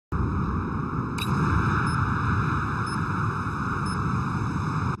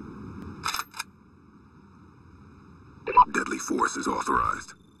force is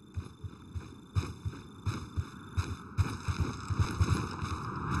authorized.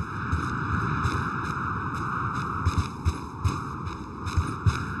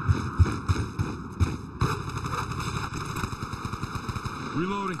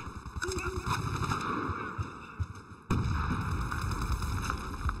 Reloading.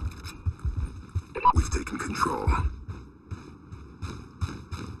 We've taken control.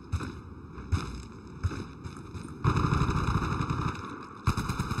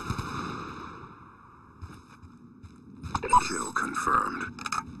 Kill confirmed.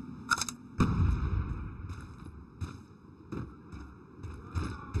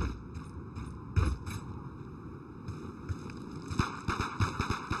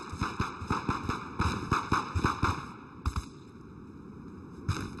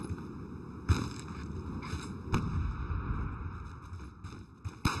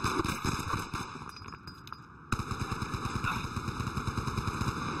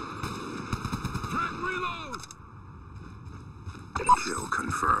 Kill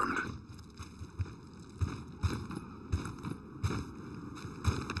confirmed.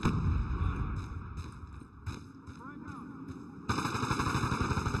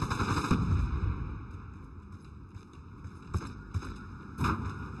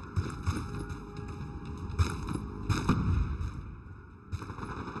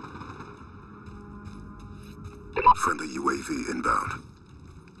 Friendly UAV inbound.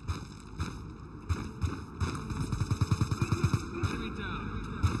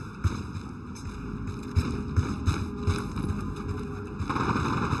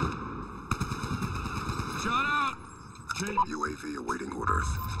 UAV awaiting orders.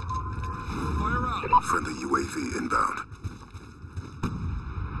 Fire out. Friendly UAV inbound.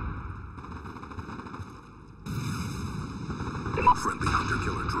 Friendly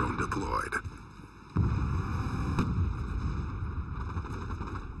hunter-killer drone deployed.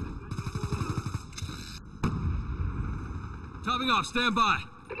 Topping off, stand by.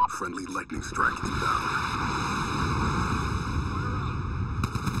 Friendly lightning strike inbound.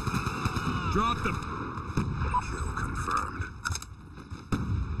 Drop them. Kill confirmed.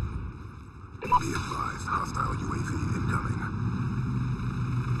 Be advised, hostile UAV incoming.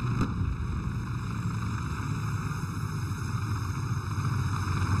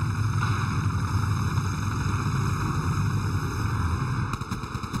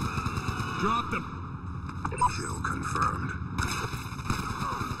 Drop them. Kill confirmed.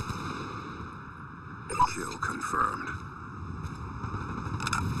 Kill confirmed.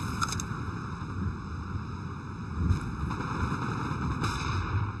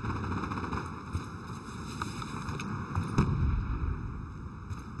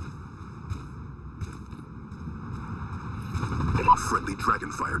 Friendly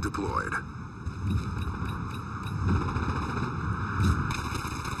Dragonfire deployed.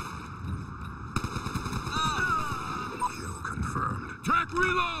 Kill confirmed. Track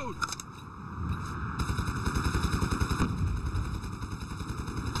reload!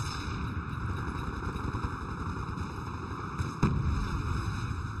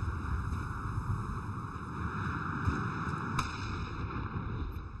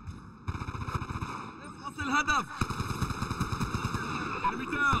 الهدف. Enemy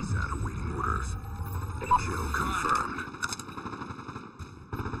down. VSAT awaiting orders. Kill confirmed.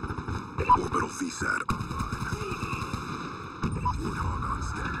 Orbital VSAT online. Warthog on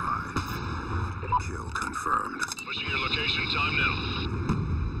standby. Kill confirmed. Pushing your location, time now.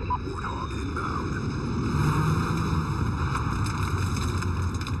 Warthog inbound.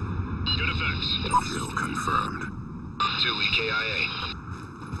 Good effects. Kill confirmed. 2 EKIA.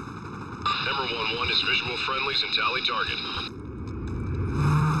 Hammer 1-1 is visual friendlies and tally target.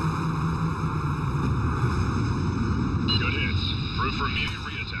 Good hits. Proof for immediate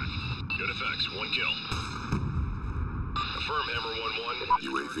re-attack. Good effects. 1 kill. Affirm Hammer 1-1.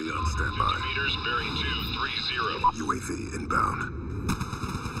 UAV on standby. 50 meters, bearing 230. UAV inbound.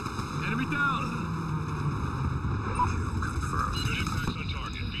 Enemy down. Kill confirmed. Good impacts on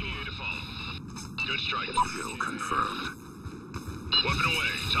target. BDA to follow. Good strike. Kill confirmed. Weapon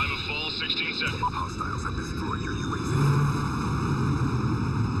away. Time of fall, 16 seconds. Hostiles have destroyed your UAV.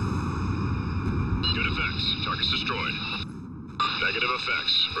 Good effects. Targets destroyed. Negative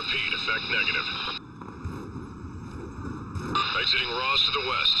effects. Repeat, effect negative. Exiting Ross to the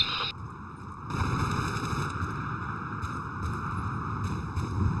west.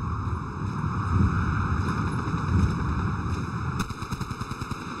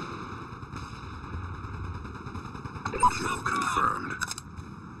 Kill confirmed.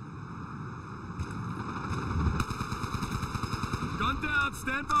 Gun down,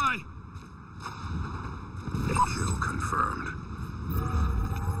 stand by. Kill confirmed.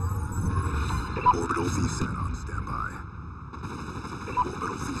 Orbital VSAT on standby.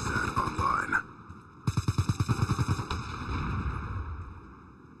 Orbital VSAT online.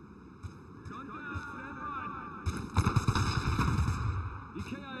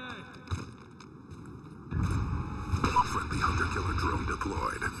 Friendly hunter-killer drone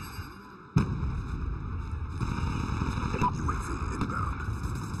deployed. UAV inbound.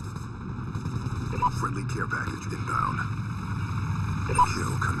 Friendly care package inbound.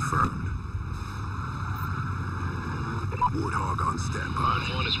 Kill confirmed. Warthog on standby.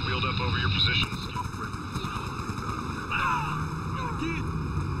 1 is wheeled up over your positions.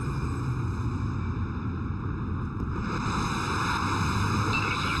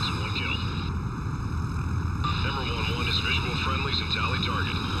 Good effects, 1 kill. Hammer 1-1 is visual friendlies and tally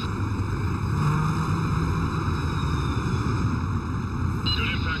target. Good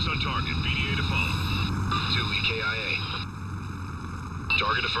impacts on target. BDA to follow. 2 EKIA.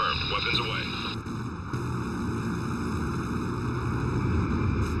 Target affirmed. Weapons away.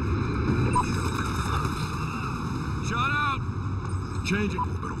 Shot out! Changing.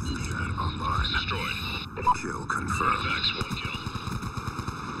 Orbital VSAT online. Destroyed. Kill confirmed. Effects, 1 kill.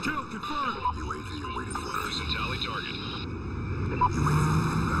 Kill confirmed! UAV awaiting orders. Friendlies and tally target. UAV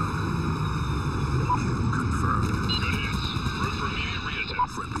inbound. Kill confirmed. Good hits. Route for immediate re-attack.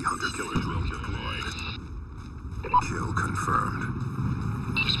 Friendly hunter-killer drone deployed. Kill confirmed.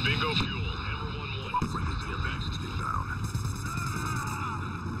 This bingo fuel. Hammer 1-1. Friendly care package inbound.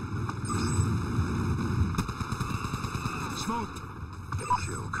 Smoke!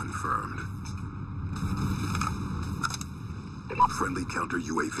 Kill confirmed. Friendly counter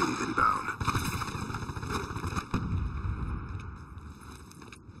UAV inbound.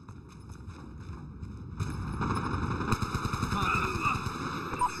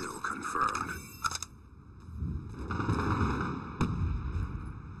 Kill confirmed.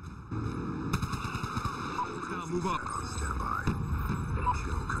 Now move up. On standby.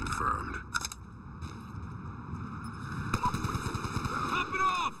 Kill confirmed. Top it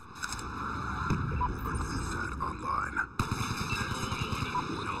off! Orbital VSAT online.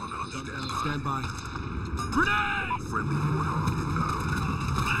 Warthog on standby. Stand by. Grenade! Friendly Warthog inbound.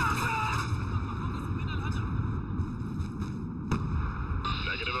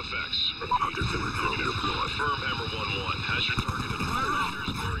 Negative effects. Hunter-killer drone deployed. Affirm Hammer 1-1. Has your target at 100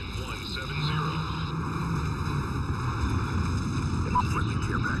 meters bearing 170. Friendly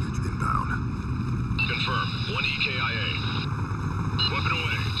care package inbound. Confirm. 1 EKIA. Weapon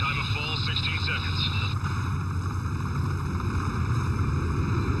away. Time of fall 16 seconds.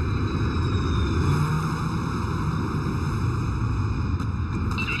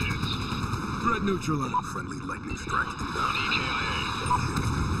 Good hits. Threat neutralized. Friendly lightning strike 1 inbound. EKIA.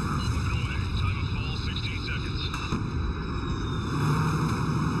 Weapon away. Time of fall 16 seconds.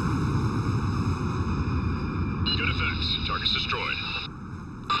 Good effects. Targets destroyed.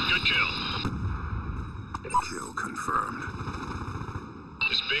 Good kill. Kill confirmed.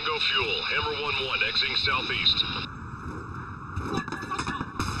 This bingo fuel. Hammer 1-1 exiting southeast.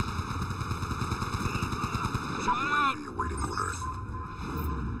 Shot out! UAV awaiting orders.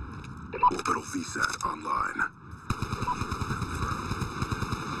 Orbital VSAT online.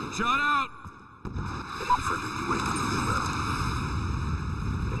 Shot out! Friendly UAV inbound.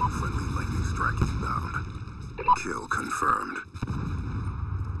 Friendly lightning strike inbound. Kill confirmed.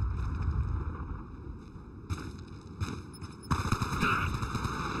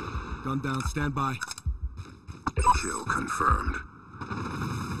 Gun down, stand by. Kill confirmed.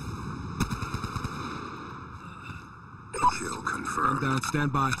 Kill Gun confirmed. down,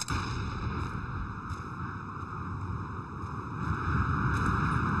 stand by.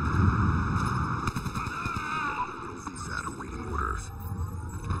 Orbital VSAT awaiting orders.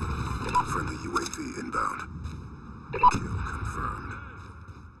 Friendly UAV inbound. Kill confirmed.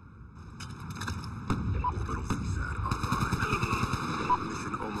 Orbital VSAT online.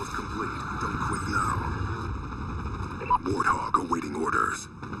 Mission almost complete. Don't quit now. Warthog awaiting orders.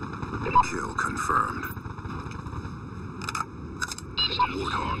 Kill confirmed.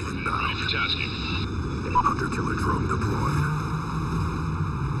 Warthog Ready inbound. for tasking. Hunter-killer drone deployed.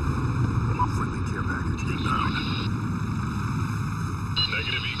 Friendly care package inbound.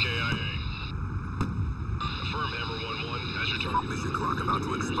 Negative EKIA. Affirm Hammer 1-1 has your target. Mission clock about to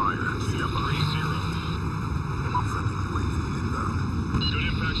expire. Step up. 3-0. Friendly UAV inbound. Good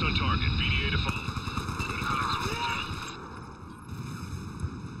impacts on target. BDA to follow. Good effects.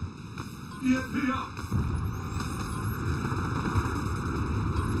 EMP up!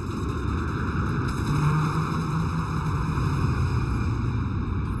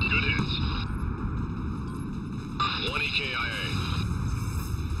 Good hits. 1 EKIA.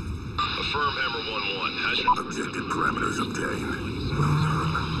 Confirm Hammer 1-1. Has your... Objective parameters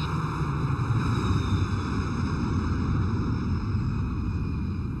obtained.